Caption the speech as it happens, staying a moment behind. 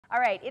All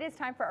right, it is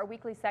time for our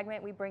weekly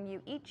segment we bring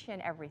you each and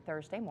every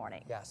Thursday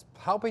morning. Yes,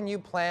 helping you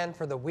plan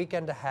for the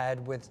weekend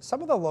ahead with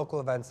some of the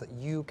local events that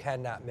you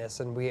cannot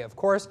miss. And we, of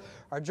course,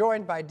 are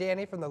joined by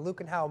Dani from the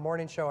Luke and Howe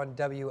Morning Show on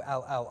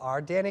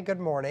WLLR. Dani, good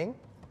morning.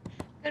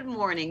 Good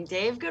morning,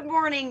 Dave. Good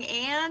morning,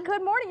 Ann.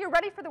 Good morning. You're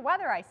ready for the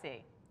weather, I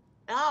see.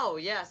 Oh,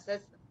 yes.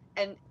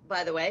 And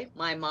by the way,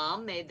 my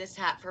mom made this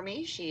hat for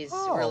me. She's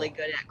really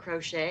good at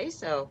crochet,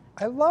 so.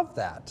 I love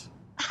that.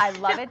 I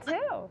love it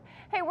too.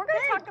 Hey, we're going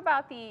to talk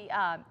about the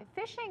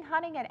fishing,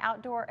 hunting, and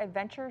outdoor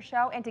adventure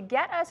show. And to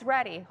get us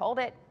ready, hold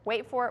it,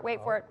 wait for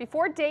it,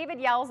 before David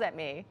yells at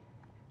me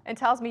and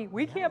tells me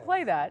we can't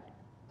play that.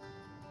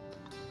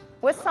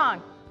 What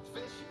song?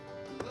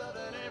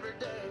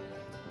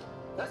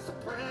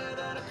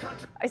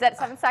 Is that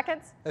 7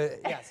 seconds?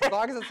 Yes, as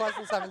long as it's less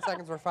than 7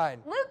 seconds, we're fine.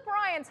 Luke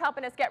Bryan's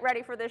helping us get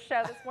ready for this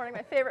show this morning,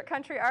 my favorite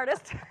country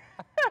artist.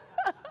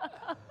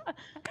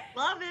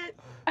 Love it.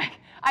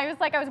 I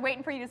was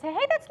waiting for you to say,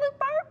 hey, that's Luke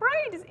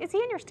Bryan. Is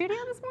he in your studio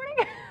this morning?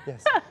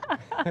 Yes.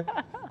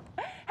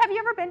 Have you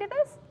ever been to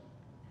this?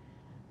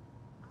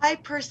 I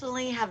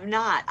personally have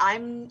not.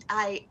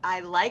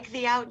 I like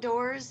the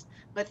outdoors,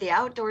 but the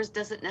outdoors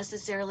doesn't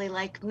necessarily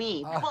like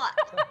me.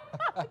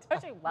 But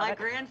Don't you love my it?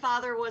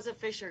 grandfather was a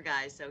fisher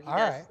guy, so he All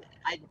does.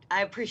 right.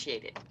 I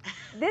appreciate it.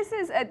 This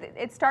is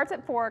it starts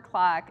at 4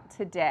 o'clock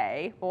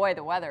today. Boy,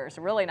 the weather is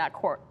really not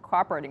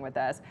cooperating with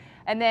us.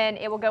 And then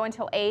it will go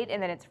until 8,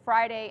 and then it's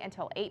Friday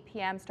until 8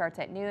 p.m. Starts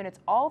at noon. It's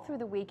all through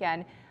the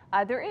weekend.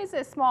 There is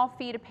a small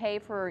fee to pay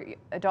for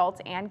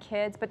adults and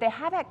kids, but they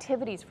have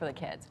activities for the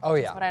kids. Oh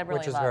yeah, is what I really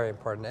which is love. very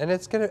important. And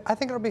it's gonna. I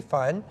think it'll be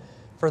fun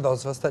for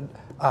those of us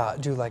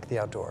that do like the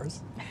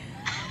outdoors.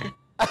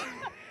 It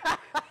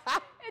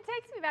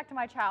takes me back to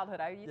my childhood.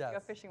 I used to go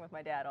fishing with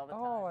my dad all the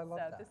time. Oh, I love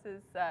that. This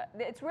is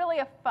it's really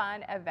a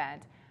fun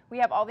event. We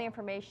have all the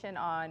information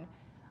on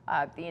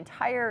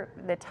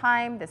the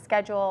time, the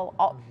schedule,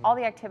 all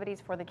the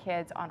activities for the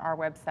kids on our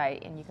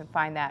website, and you can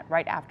find that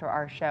right after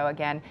our show.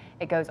 Again,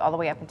 it goes all the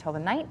way up until the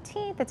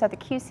 19th. It's at the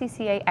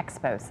QCCA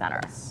Expo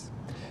Center. Yes.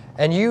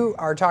 And you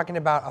are talking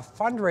about a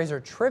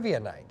fundraiser trivia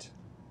night.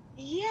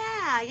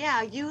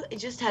 Yeah. You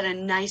just had a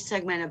nice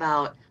segment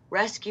about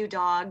rescue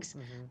dogs.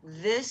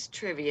 This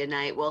trivia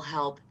night will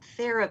help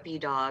therapy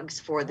dogs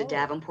for the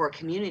Davenport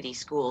Community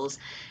Schools,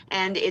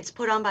 and it's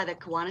put on by the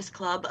Kiwanis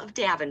Club of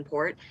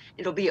Davenport.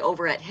 It'll be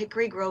over at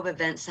Hickory Grove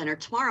Event Center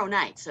tomorrow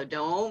night, so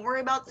don't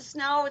worry about the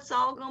snow. It's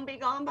all going to be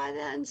gone by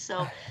then,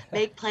 so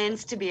make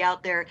plans to be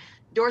out there.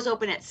 Doors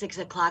open at 6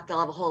 o'clock. They'll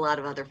have a whole lot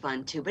of other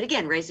fun too, but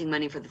again, raising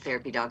money for the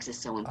therapy dogs is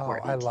so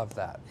important. Oh, I love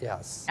that.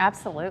 Yes.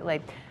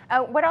 Absolutely.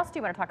 What else do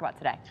you want to talk about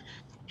today?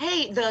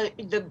 Hey,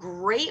 the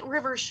Great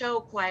River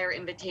Show Choir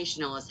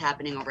Invitational is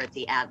happening over at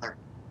the Adler.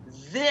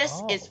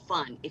 This is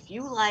fun. If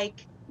you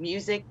like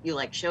music, you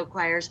like show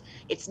choirs.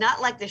 It's not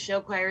like the show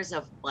choirs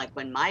of like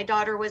when my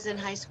daughter was in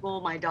high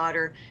school. My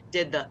daughter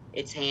did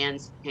it's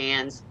hands,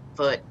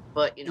 foot,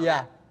 you know.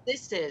 Yeah.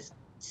 This is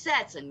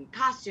sets and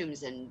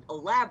costumes and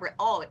elaborate.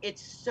 Oh,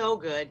 it's so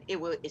good.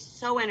 It's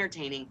so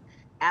entertaining.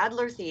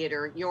 Adler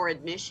Theater, your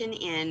admission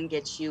in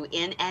gets you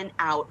in and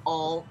out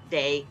all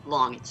day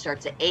long. It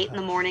starts at 8 in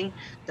the morning.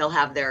 They'll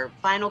have their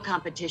final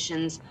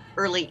competitions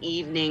early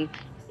evening.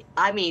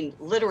 I mean,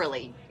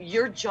 literally,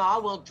 your jaw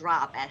will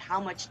drop at how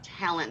much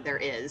talent there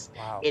is.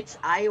 Wow. It's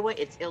Iowa,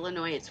 it's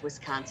Illinois, it's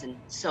Wisconsin.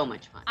 So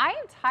much fun. I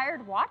am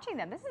tired watching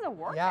them. This is a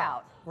workout. Yeah.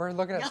 We're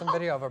looking at some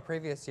video of a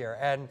previous year,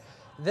 and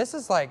this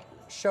is like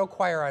show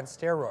choir on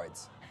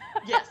steroids.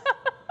 Yes.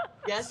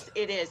 Yes,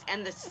 it is.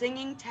 And the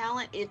singing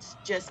talent, it's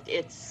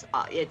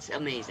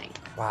amazing.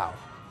 Wow.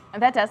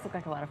 And that does look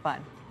like a lot of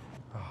fun.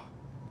 Oh,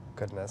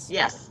 goodness.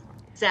 Yes.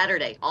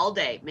 Saturday, all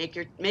day. Make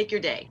your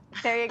day.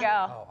 There you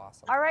go. Oh,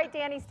 awesome. All right,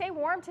 Dani, stay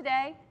warm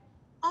today.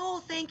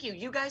 Oh, thank you.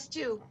 You guys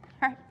too.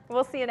 All right,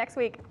 we'll see you next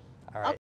week. All right.